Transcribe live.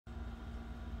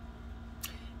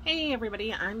Hey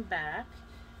everybody, I'm back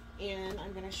and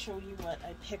I'm going to show you what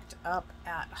I picked up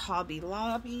at Hobby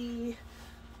Lobby.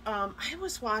 I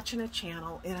was watching a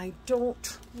channel and I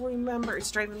don't remember,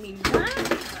 it's driving me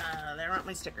nuts. There aren't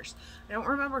my stickers. I don't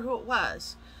remember who it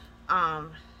was.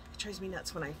 It drives me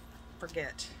nuts when I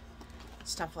forget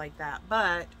stuff like that.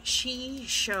 But she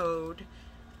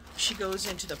goes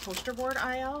into the poster board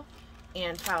aisle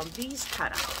and found these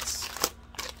cutouts.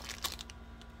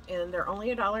 And they're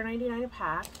only $1.99 a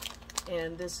pack,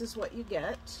 and this is what you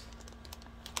get.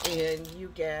 And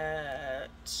you get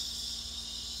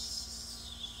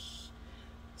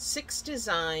 6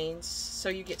 designs, so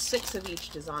you get 6 of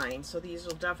each design. So these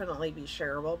will definitely be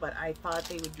shareable, but I thought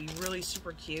they would be really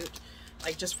super cute,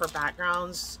 like just for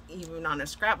backgrounds, even on a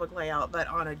scrapbook layout, but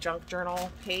on a junk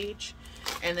journal page.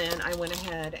 And then I went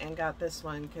ahead and got this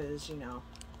one because, you know,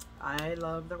 I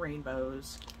love the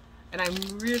rainbows. And I'm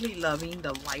really loving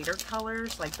the lighter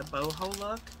colors, like the boho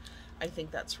look. I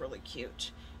think that's really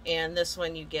cute. And this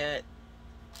one you get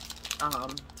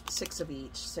 6 of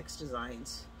each, 6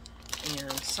 designs.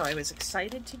 And so I was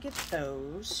excited to get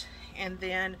those. And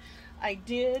then I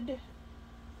did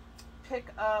pick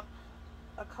up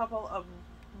a couple of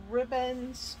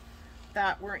ribbons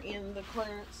that were in the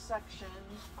clearance section.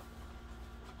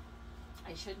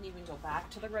 I shouldn't even go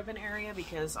back to the ribbon area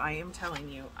because I am telling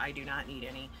you, I do not need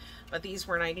any. But these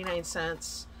were 99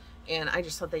 cents, and I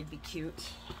just thought they'd be cute.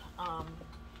 I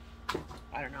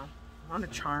don't know, on a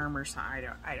charm or something.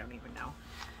 I don't even know.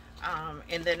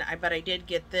 And then but I did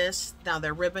get this. Now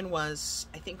their ribbon was,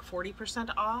 I think, 40%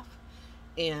 off,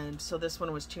 and so this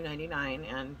one was $2.99,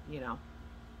 and you know,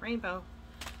 rainbow.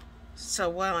 So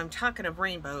while I'm talking of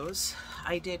rainbows,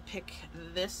 I did pick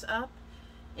this up.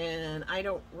 And I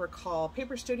don't recall,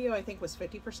 Paper Studio I think was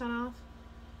 50% off,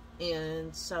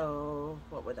 and so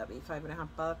what would that be,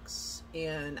 $5.50?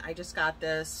 And I just got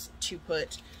this to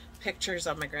put pictures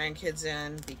of my grandkids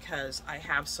in because I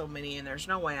have so many and there's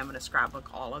no way I'm going to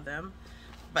scrapbook all of them,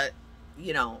 but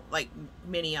you know, like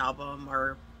mini album,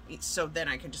 or so then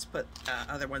I can just put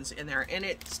other ones in there. And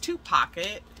it's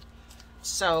 2-pocket,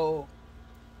 so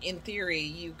in theory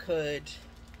you could,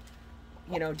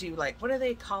 you know, do like, what do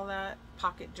they call that,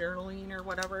 pocket journaling or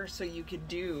whatever. So you could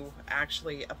do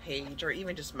actually a page or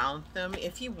even just mount them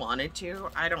if you wanted to.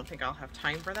 I don't think I'll have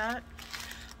time for that.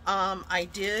 I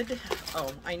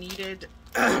needed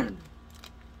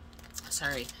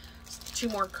sorry, 2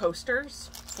 more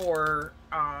coasters for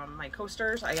my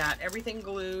coasters. I got everything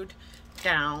glued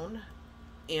down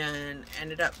and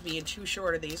ended up being too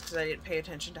short of these because I didn't pay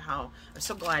attention to how. I'm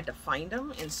so glad to find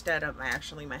them instead of,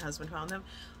 actually my husband found them.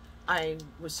 I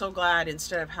was so glad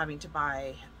instead of having to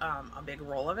buy a big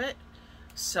roll of it.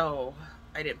 So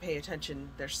I didn't pay attention.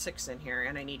 There's 6 in here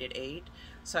and I needed 8.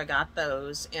 So I got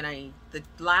those, and the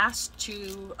last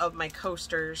 2 of my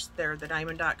coasters, they're the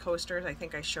Diamond Dot coasters. I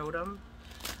think I showed them.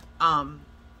 I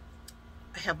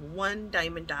have 1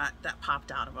 Diamond Dot that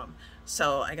popped out of them.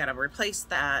 So I got to replace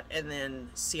that and then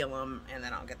seal them, and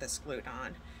then I'll get this glued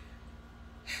on.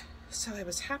 So I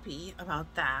was happy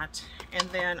about that. And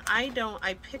then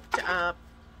I picked up,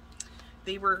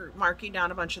 they were marking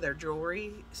down a bunch of their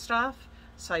jewelry stuff,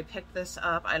 so I picked this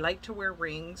up. I like to wear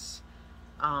rings,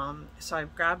 so I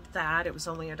grabbed that. It was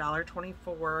only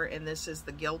 $1.24, and this is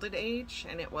the Gilded Age,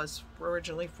 and it was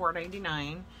originally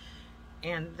 $4.99.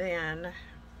 And then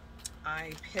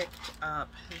I picked up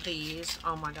these.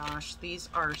 Oh my gosh, these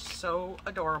are so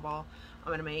adorable. I'm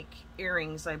going to make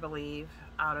earrings, I believe,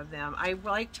 out of them. I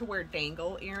like to wear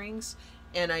dangle earrings,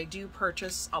 and I do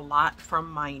purchase a lot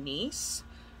from my niece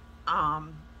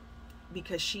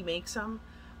because she makes them,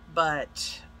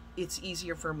 but it's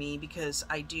easier for me because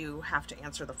I do have to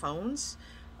answer the phones,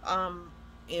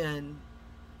 and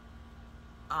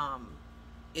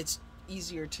it's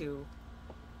easier to,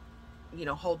 you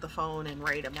know, hold the phone and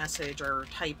write a message or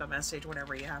type a message,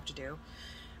 whatever you have to do.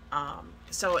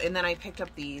 And then I picked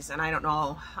up these, and I don't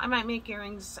know, I might make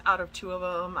earrings out of 2 of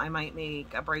them. I might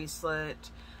make a bracelet.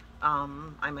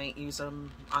 I might use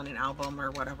them on an album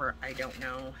or whatever. I don't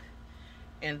know.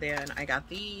 And then I got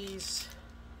these.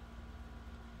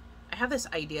 I have this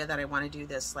idea that I want to do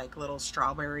this like little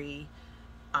strawberry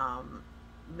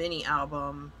mini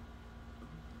album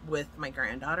with my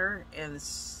granddaughter, and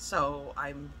so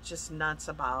I'm just nuts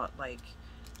about like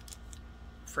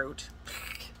fruit.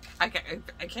 I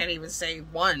can't even say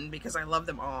one because I love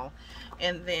them all.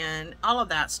 And then all of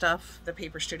that stuff, the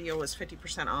Paper Studio was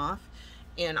 50% off.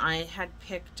 And I had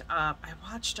picked up, I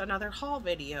watched another haul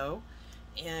video,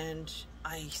 and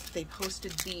they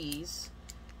posted these,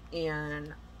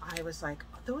 and I was like,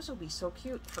 oh, those will be so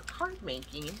cute for card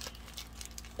making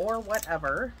or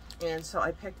whatever. And so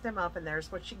I picked them up, and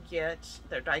there's what you get.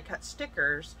 They're die cut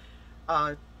stickers,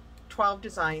 12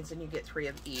 designs, and you get 3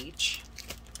 of each.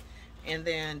 And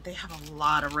then they have a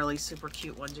lot of really super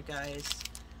cute ones, you guys.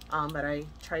 But I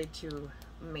tried to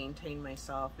maintain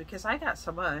myself because I got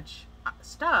so much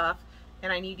stuff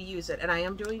and I need to use it, and I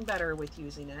am doing better with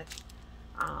using it.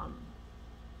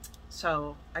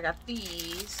 So I got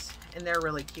these, and they're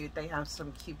really cute. They have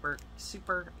some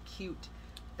super cute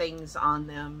things on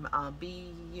them.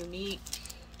 Be unique,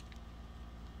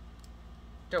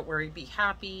 don't worry, be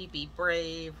happy, be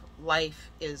brave, life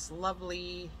is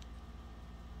lovely.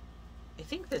 I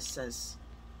think this says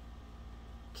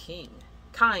king.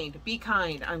 Kind, be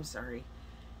kind, I'm sorry.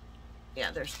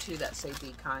 Yeah, there's 2 that say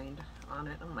be kind on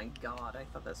it. Oh my god, I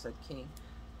thought that said king.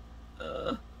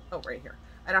 Oh, right here.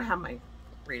 I don't have my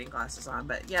reading glasses on,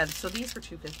 but yeah, so these were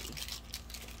 $2.50.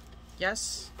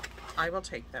 Yes, I will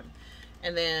take them.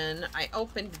 And then I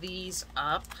opened these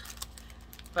up,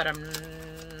 but I'm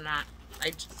not, let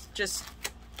me just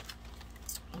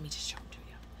show them to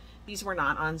you. These were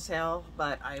not on sale,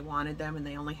 but I wanted them and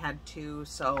they only had 2,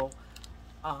 so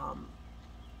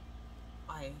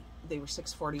they were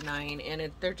 $6.49,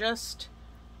 and they're just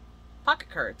pocket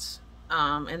cards,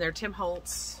 and they're Tim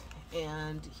Holtz,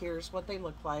 and here's what they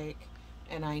look like.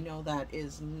 And I know that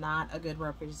is not a good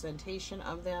representation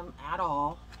of them at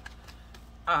all,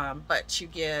 but you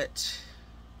get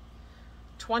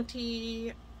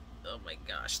 20, oh my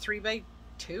gosh, 3x2.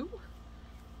 Oh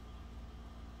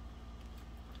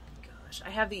my gosh,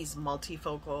 I have these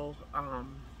multifocal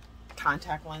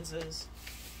contact lenses,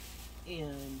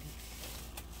 and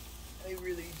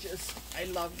I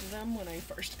loved them when I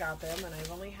first got them, and I've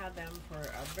only had them for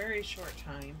a very short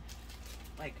time,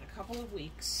 like a couple of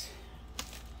weeks.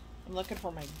 I'm looking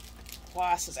for my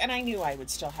glasses, and I knew I would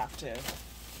still have to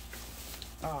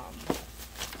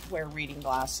wear reading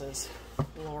glasses,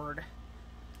 Lord,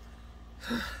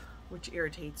 which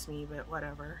irritates me, but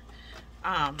whatever.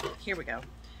 Here we go.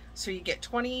 So you get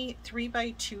 20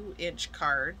 3x2-inch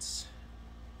cards,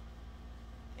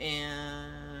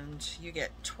 and you get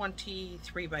 20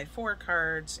 3x4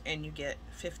 cards, and you get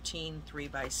 15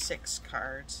 3x6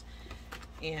 cards,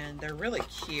 and they're really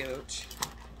cute.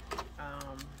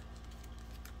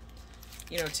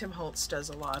 You know, Tim Holtz does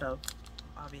a lot of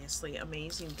obviously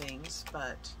amazing things,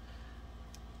 but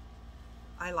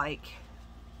I like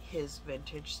his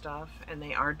vintage stuff, and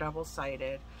they are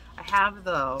double-sided. I have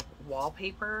the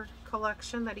wallpaper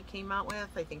collection that he came out with,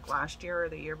 I think last year or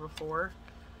the year before,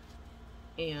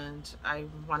 and I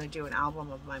want to do an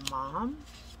album of my mom.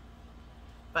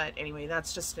 But anyway,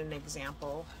 that's just an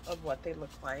example of what they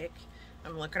look like.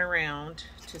 I'm looking around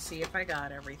to see if I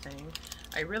got everything.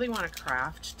 I really want to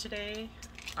craft today,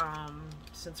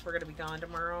 since we're going to be gone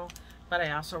tomorrow, but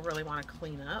I also really want to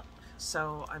clean up,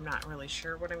 so I'm not really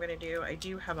sure what I'm going to do. I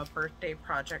do have a birthday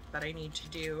project that I need to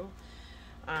do,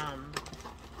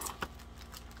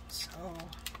 so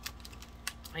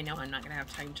I know I'm not going to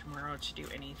have time tomorrow to do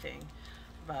anything,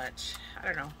 but I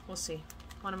don't know, we'll see.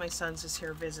 One of my sons is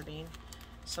here visiting,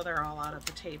 so they're all out at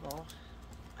the table.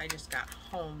 I just got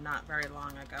home not very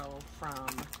long ago from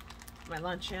my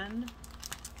luncheon,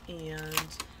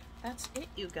 and that's it,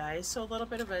 you guys. So a little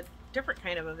bit of a different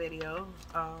kind of a video,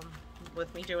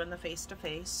 with me doing the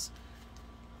face-to-face.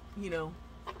 You know,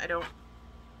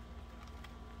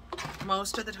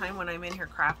 most of the time when I'm in here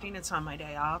crafting, it's on my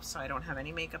day off, so I don't have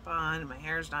any makeup on, my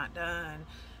hair's not done,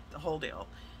 the whole deal.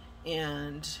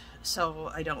 And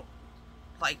so I don't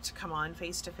like to come on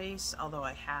face-to-face, although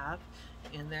I have.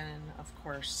 And then, of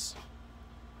course,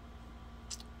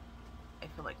 I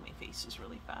feel like my face is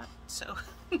really fat. So,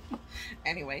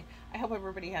 anyway, I hope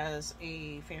everybody has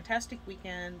a fantastic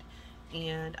weekend,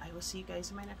 and I will see you guys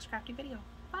in my next crafty video.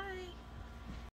 Bye!